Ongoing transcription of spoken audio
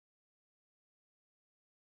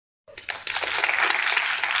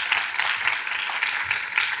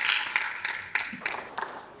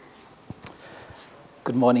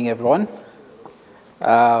Good morning, everyone.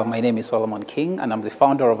 My name is Solomon King, and I'm the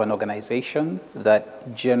founder of an organization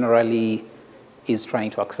that generally is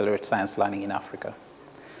trying to accelerate science learning in Africa.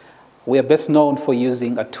 We are best known for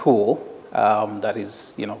using a tool that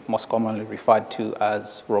is most commonly referred to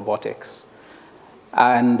as robotics.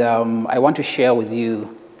 And I want to share with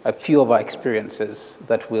you a few of our experiences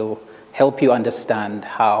that will help you understand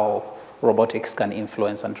how robotics can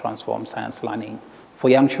influence and transform science learning for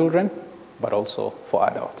young children, but also for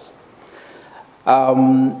adults.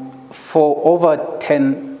 For over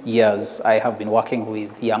 10 years, I have been working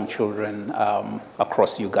with young children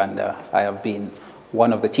across Uganda. I have been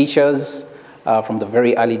one of the teachers from the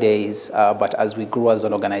very early days, but as we grew as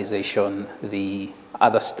an organization, the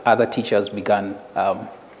other teachers began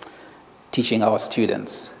teaching our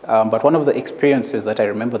students. But one of the experiences that I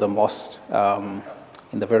remember the most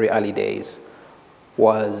in the very early days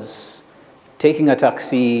was taking a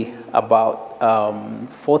taxi about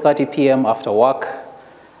 4:30 p.m. after work,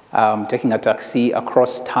 taking a taxi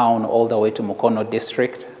across town all the way to Mukono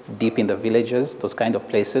district, deep in the villages, those kind of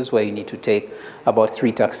places where you need to take about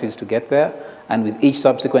 3 taxis to get there. And with each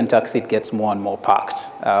subsequent taxi, it gets more and more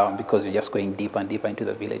packed because you're just going deeper and deeper into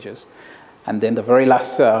the villages. And then the very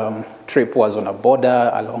last trip was on a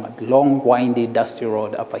border along a long, windy, dusty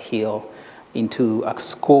road up a hill into a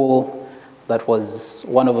school that was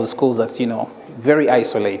one of those schools that's, very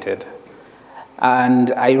isolated.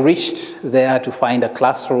 And I reached there to find a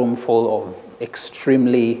classroom full of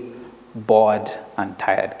extremely bored and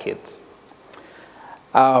tired kids.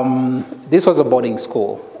 This was a boarding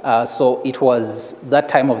school. So it was that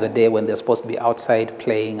time of the day when they're supposed to be outside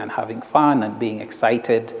playing and having fun and being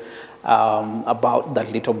excited about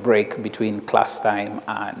that little break between class time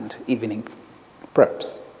and evening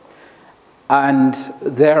preps. And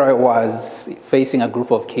there I was facing a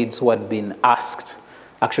group of kids who had been asked,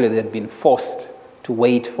 actually they had been forced to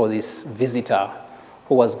wait for this visitor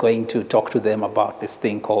who was going to talk to them about this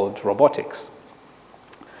thing called robotics.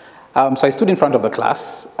 So I stood in front of the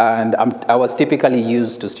class, and I was typically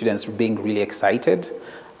used to students being really excited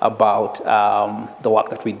about the work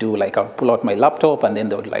that we do. Like I would pull out my laptop and then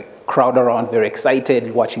they would crowd around very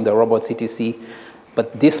excited watching the robots, etc.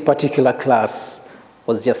 But this particular class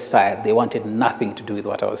was just tired. They wanted nothing to do with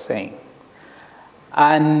what I was saying.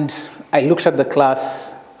 And I looked at the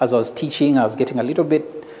class as I was teaching. I was getting a little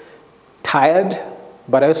bit tired,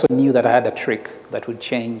 but I also knew that I had a trick that would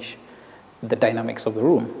change the dynamics of the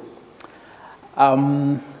room.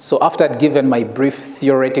 So after I'd given my brief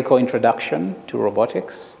theoretical introduction to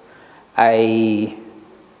robotics, I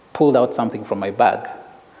pulled out something from my bag.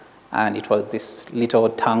 And it was this little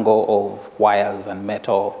tangle of wires and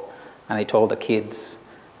metal. And I told the kids,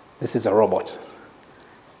 this is a robot.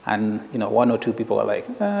 And 1 or 2 people were like,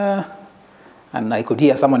 And I could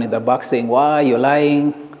hear someone in the back saying, why, you're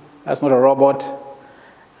lying, that's not a robot.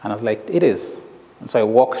 And I was like, it is. And so I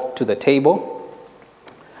walked to the table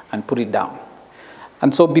and put it down.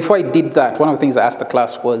 And so before I did that, one of the things I asked the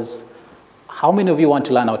class was, how many of you want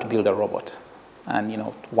to learn how to build a robot? And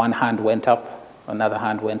one hand went up, another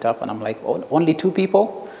hand went up, and I'm like, oh, only 2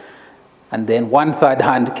 people? And then 1/3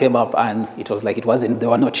 hand came up, and it was like they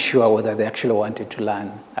were not sure whether they actually wanted to learn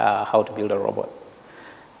how to build a robot.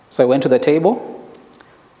 So I went to the table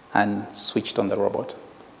and switched on the robot.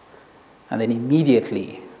 And then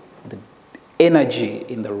immediately, the energy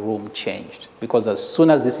in the room changed. Because as soon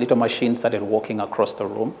as this little machine started walking across the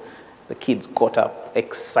room, the kids got up,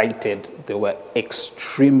 excited. They were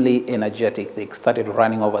extremely energetic. They started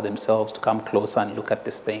running over themselves to come closer and look at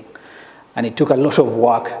this thing. And it took a lot of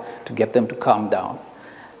work to get them to calm down.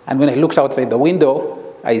 And when I looked outside the window,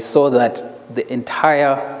 I saw that the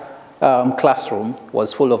entire classroom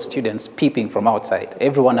was full of students peeping from outside.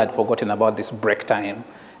 Everyone had forgotten about this break time.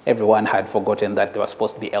 Everyone had forgotten that they were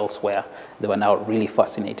supposed to be elsewhere. They were now really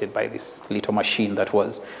fascinated by this little machine that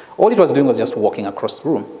all it was doing was just walking across the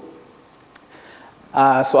room.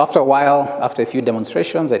 So after a while, after a few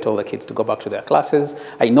demonstrations, I told the kids to go back to their classes.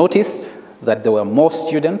 I noticed that there were more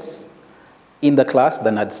students in the class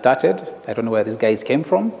than had started. I don't know where these guys came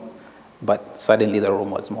from, but suddenly the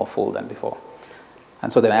room was more full than before.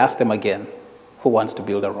 And so then I asked them again, who wants to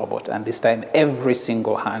build a robot? And this time, every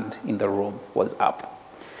single hand in the room was up.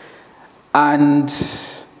 And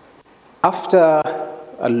after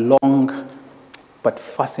a long but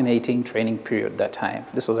fascinating training period that time,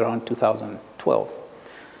 this was around 2012,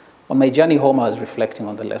 on my journey home, I was reflecting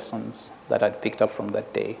on the lessons that I'd picked up from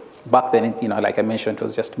that day. Back then, like I mentioned, it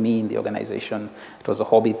was just me in the organization. It was a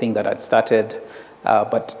hobby thing that I'd started,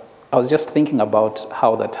 but I was just thinking about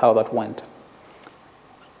how that went.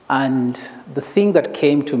 And the thing that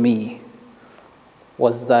came to me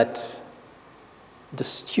was that the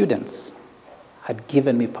students had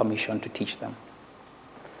given me permission to teach them.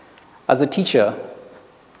 As a teacher,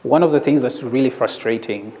 one of the things that's really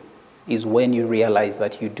frustrating is when you realize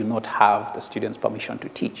that you do not have the students' permission to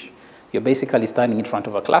teach. You're basically standing in front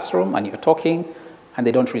of a classroom and you're talking, and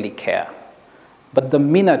they don't really care. But the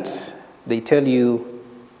minute they tell you,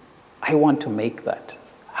 I want to make that,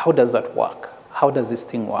 how does that work? How does this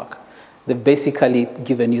thing work? They've basically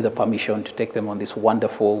given you the permission to take them on this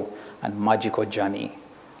wonderful and magical journey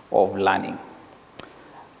of learning.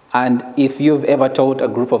 And if you've ever taught a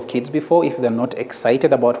group of kids before, if they're not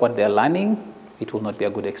excited about what they're learning, it will not be a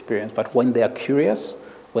good experience. But when they are curious,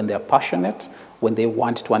 when they are passionate, when they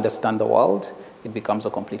want to understand the world, it becomes a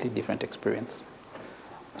completely different experience.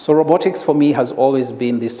 So robotics for me has always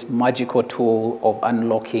been this magical tool of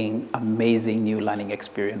unlocking amazing new learning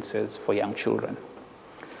experiences for young children.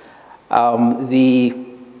 The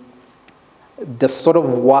sort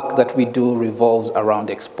of work that we do revolves around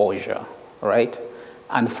exposure, right?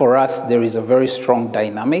 And for us, there is a very strong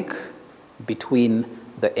dynamic between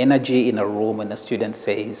the energy in a room when a student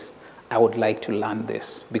says, I would like to learn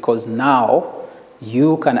this. Because now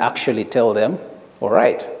you can actually tell them, all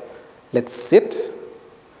right, let's sit.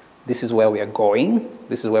 This is where we are going.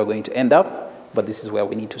 This is where we're going to end up, but this is where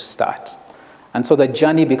we need to start. And so the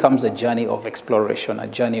journey becomes a journey of exploration, a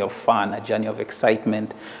journey of fun, a journey of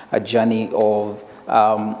excitement, a journey of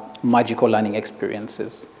magical learning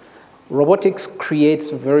experiences. Robotics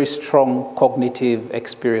creates very strong cognitive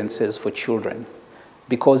experiences for children,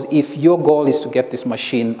 because if your goal is to get this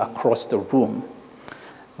machine across the room,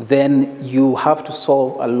 then you have to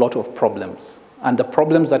solve a lot of problems. And the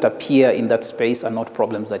problems that appear in that space are not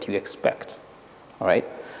problems that you expect, all right?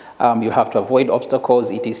 You have to avoid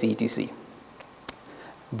obstacles, etc., etc.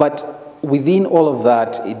 But within all of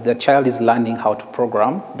that, the child is learning how to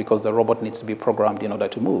program, because the robot needs to be programmed in order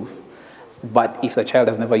to move. But if the child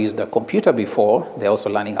has never used a computer before, they're also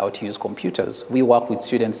learning how to use computers. We work with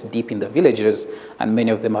students deep in the villages, and many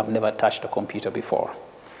of them have never touched a computer before.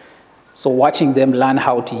 So watching them learn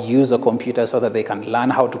how to use a computer so that they can learn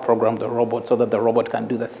how to program the robot so that the robot can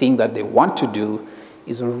do the thing that they want to do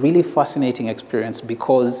is a really fascinating experience,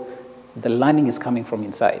 because the learning is coming from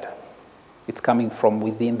inside. It's coming from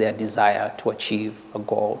within their desire to achieve a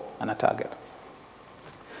goal and a target.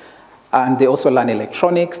 And they also learn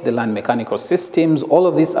electronics, they learn mechanical systems. All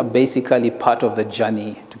of these are basically part of the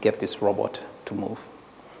journey to get this robot to move.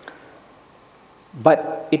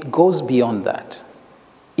 But it goes beyond that.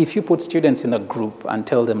 If you put students in a group and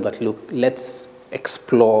tell them that, look, let's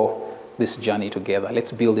explore this journey together,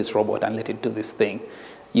 let's build this robot and let it do this thing,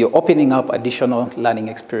 you're opening up additional learning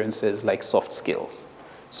experiences like soft skills.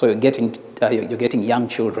 So you're getting young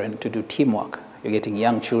children to do teamwork. You're getting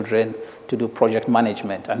young children to do project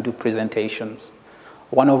management and do presentations.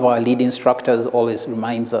 One of our lead instructors always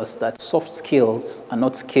reminds us that soft skills are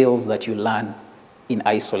not skills that you learn in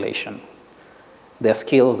isolation. They're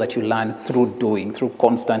skills that you learn through doing, through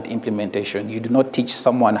constant implementation. You do not teach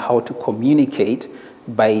someone how to communicate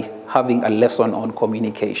by having a lesson on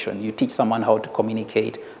communication. You teach someone how to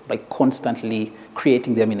communicate by constantly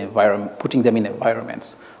creating them in putting them in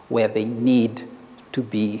environments where they need to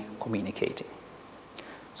be communicating.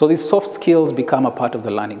 So these soft skills become a part of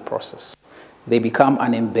the learning process. They become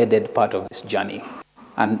an embedded part of this journey.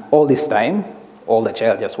 And all this time, all the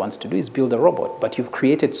child just wants to do is build a robot. But you've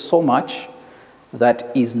created so much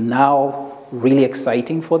that is now really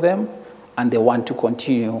exciting for them, and they want to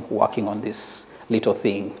continue working on this little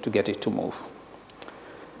thing to get it to move.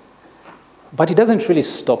 But it doesn't really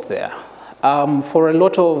stop there. For a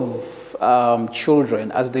lot of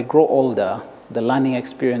children, as they grow older, the learning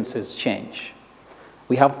experiences change.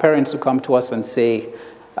 We have parents who come to us and say,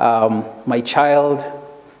 my child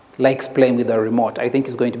likes playing with a remote. I think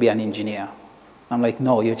he's going to be an engineer. I'm like,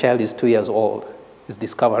 no, your child is 2 years old. He's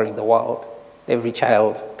discovering the world. Every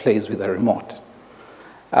child plays with a remote.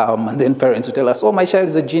 And then parents will tell us, oh, my child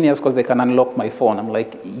is a genius because they can unlock my phone. I'm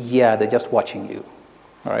like, yeah, they're just watching you,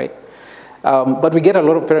 all right? But we get a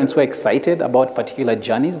lot of parents who are excited about particular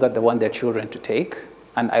journeys that they want their children to take.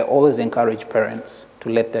 And I always encourage parents to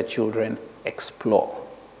let their children explore,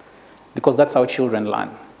 because that's how children learn.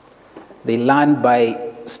 They learn by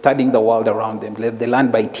studying the world around them. They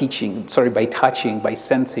learn by by touching, by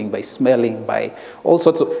sensing, by smelling, by all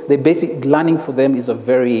sorts of, the basic learning for them is a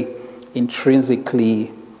very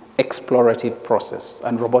intrinsically explorative process,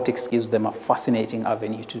 and robotics gives them a fascinating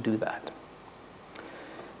avenue to do that.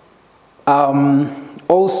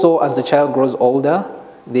 Also, as the child grows older,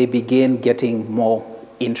 they begin getting more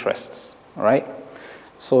interests, all right?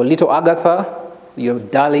 So little Agatha, your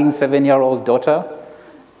darling 7-year-old daughter,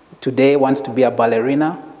 today wants to be a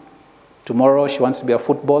ballerina. Tomorrow she wants to be a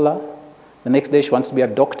footballer. The next day she wants to be a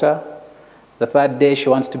doctor. The third day she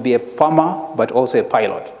wants to be a farmer, but also a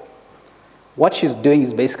pilot. What she's doing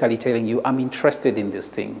is basically telling you, I'm interested in these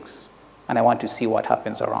things, and I want to see what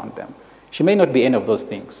happens around them. She may not be any of those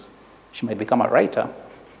things. She might become a writer.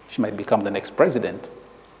 She might become the next president,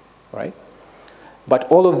 right? But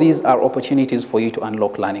all of these are opportunities for you to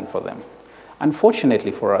unlock learning for them.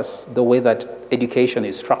 Unfortunately for us, the way that education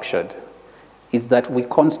is structured is that we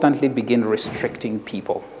constantly begin restricting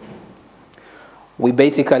people. We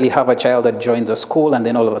basically have a child that joins a school, and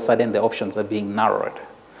then all of a sudden the options are being narrowed.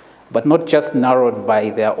 But not just narrowed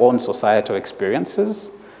by their own societal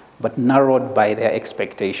experiences, but narrowed by their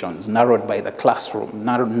expectations, narrowed by the classroom,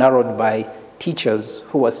 narrowed by teachers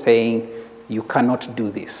who are saying, you cannot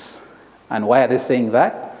do this. And why are they saying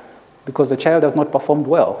that? Because the child has not performed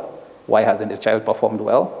well. Why hasn't the child performed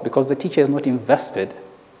well? Because the teacher is not invested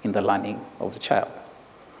in the learning of the child.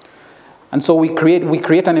 And so we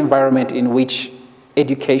create an environment in which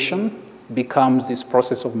education becomes this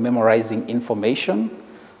process of memorizing information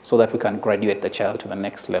so that we can graduate the child to the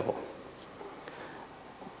next level.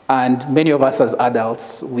 And many of us as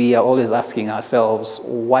adults, we are always asking ourselves,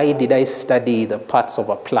 why did I study the parts of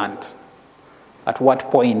a plant? At what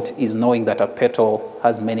point is knowing that a petal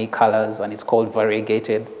has many colors and it's called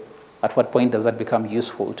variegated, at what point does that become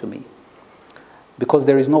useful to me? Because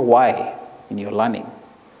there is no why in your learning.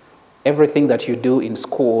 Everything that you do in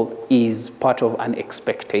school is part of an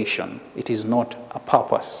expectation. It is not a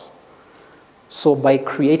purpose. So by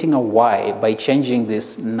creating a why, by changing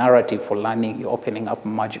this narrative for learning, you're opening up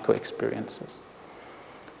magical experiences.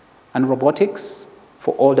 And robotics,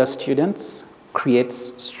 for older students,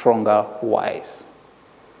 creates stronger whys.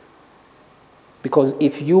 Because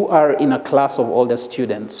if you are in a class of older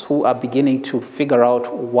students who are beginning to figure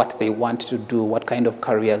out what they want to do, what kind of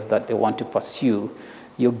careers that they want to pursue,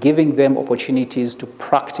 you're giving them opportunities to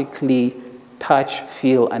practically touch,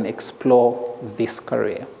 feel, and explore this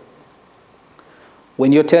career.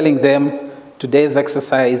 When you're telling them, today's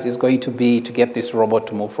exercise is going to be to get this robot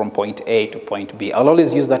to move from point A to point B. I'll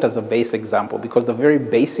always use that as a base example because the very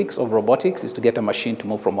basics of robotics is to get a machine to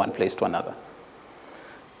move from one place to another.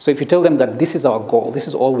 So if you tell them that this is our goal, this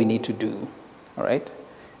is all we need to do, all right?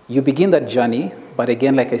 You begin that journey, but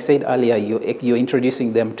again, like I said earlier, you're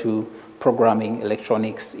introducing them to programming,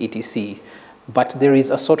 electronics, etc. But there is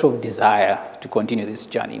a sort of desire to continue this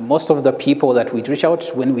journey. Most of the people that we reach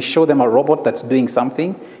out, when we show them a robot that's doing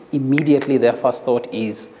something, immediately their first thought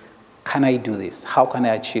is, can I do this? How can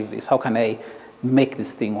I achieve this? How can I make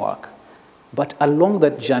this thing work? But along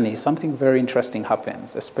that journey, something very interesting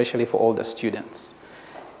happens, especially for all the students.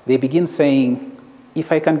 They begin saying,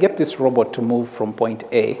 if I can get this robot to move from point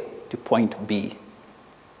A to point B,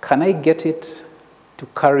 can I get it to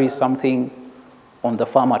carry something on the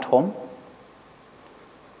farm at home?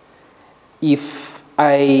 If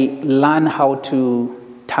I learn how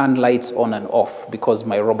to turn lights on and off, because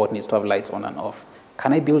my robot needs to have lights on and off,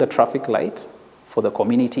 can I build a traffic light for the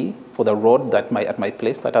community, for the road that at my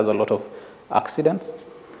place that has a lot of accidents?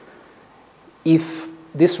 If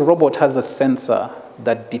this robot has a sensor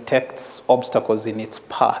that detects obstacles in its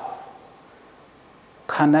path,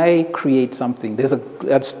 can I create something? There's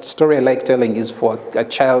a story I like telling is for a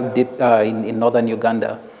child in northern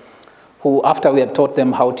Uganda who, after we had taught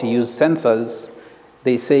them how to use sensors,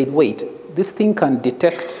 they said, wait, this thing can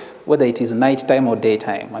detect whether it is nighttime or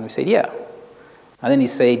daytime. And we said, yeah. And then he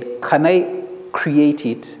said, can I create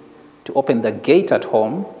it to open the gate at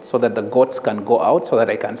home so that the goats can go out so that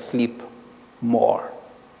I can sleep more,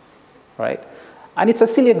 right? And it's a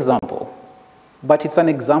silly example, but it's an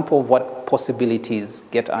example of what possibilities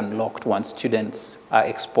get unlocked once students are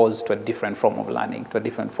exposed to a different form of learning, to a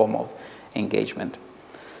different form of engagement.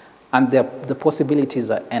 And the possibilities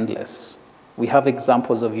are endless. We have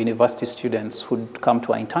examples of university students who come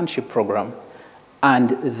to our internship program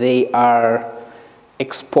and they are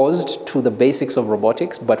exposed to the basics of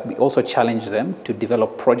robotics, but we also challenge them to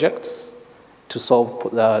develop projects to solve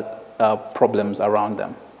problems around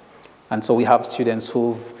them. And so we have students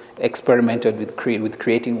who've experimented with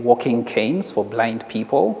creating walking canes for blind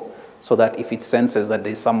people so that if it senses that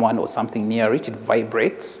there's someone or something near it, it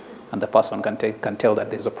vibrates and the person can tell that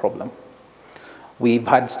there's a problem. We've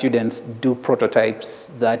had students do prototypes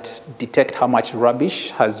that detect how much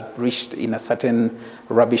rubbish has reached in a certain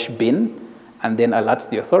rubbish bin and then alerts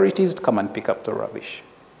the authorities to come and pick up the rubbish.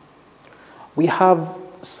 We have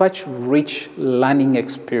such rich learning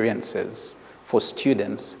experiences for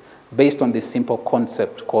students based on this simple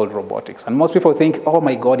concept called robotics. And most people think, oh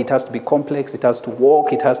my God, it has to be complex, it has to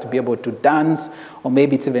walk, it has to be able to dance, or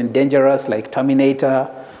maybe it's even dangerous like Terminator,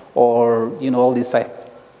 or all these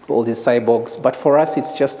all these cyborgs. But for us,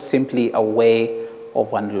 it's just simply a way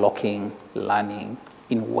of unlocking learning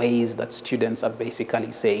in ways that students are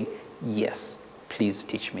basically saying, yes, please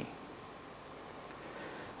teach me.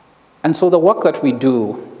 And so the work that we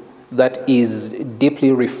do that is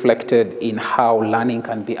deeply reflected in how learning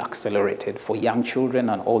can be accelerated for young children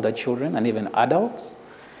and older children and even adults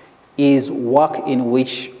is work in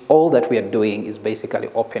which all that we are doing is basically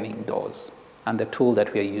opening doors. And the tool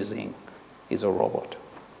that we are using is a robot.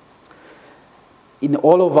 In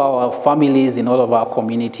all of our families, in all of our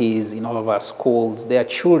communities, in all of our schools, there are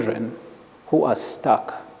children who are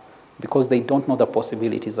stuck because they don't know the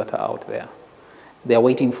possibilities that are out there. They're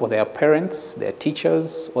waiting for their parents, their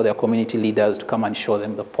teachers, or their community leaders to come and show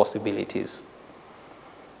them the possibilities.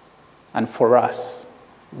 And for us,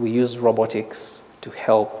 we use robotics to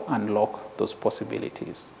help unlock those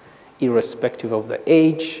possibilities, irrespective of the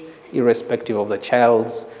age, irrespective of the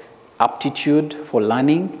child's aptitude for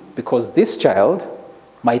learning, because this child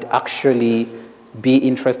might actually be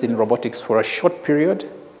interested in robotics for a short period,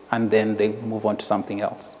 and then they move on to something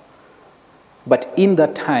else. But in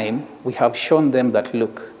that time, we have shown them that,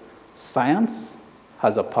 look, science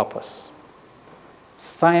has a purpose.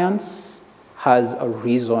 Science has a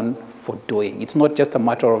reason for doing. It's not just a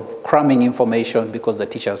matter of cramming information because the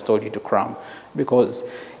teacher has told you to cram, because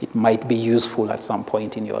it might be useful at some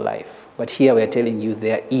point in your life. But here we're telling you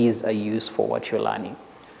there is a use for what you're learning.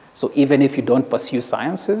 So even if you don't pursue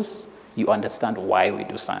sciences, you understand why we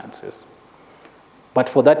do sciences. But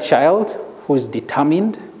for that child who is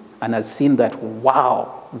determined and has seen that,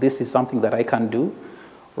 wow, this is something that I can do,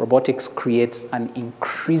 robotics creates an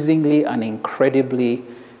increasingly and incredibly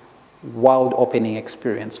world-opening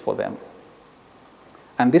experience for them.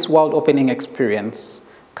 And this world-opening experience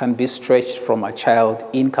can be stretched from a child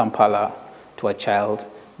in Kampala to a child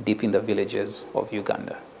deep in the villages of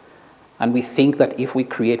Uganda. And we think that if we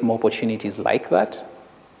create more opportunities like that,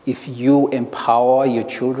 if you empower your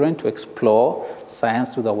children to explore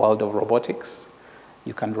science through the world of robotics,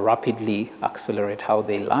 you can rapidly accelerate how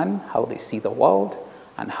they learn, how they see the world,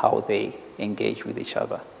 and how they engage with each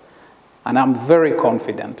other. And I'm very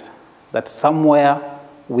confident that somewhere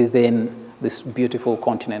within this beautiful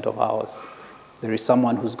continent of ours, there is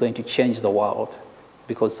someone who's going to change the world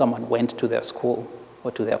because someone went to their school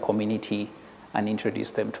or to their community and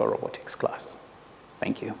introduced them to a robotics class.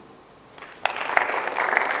 Thank you.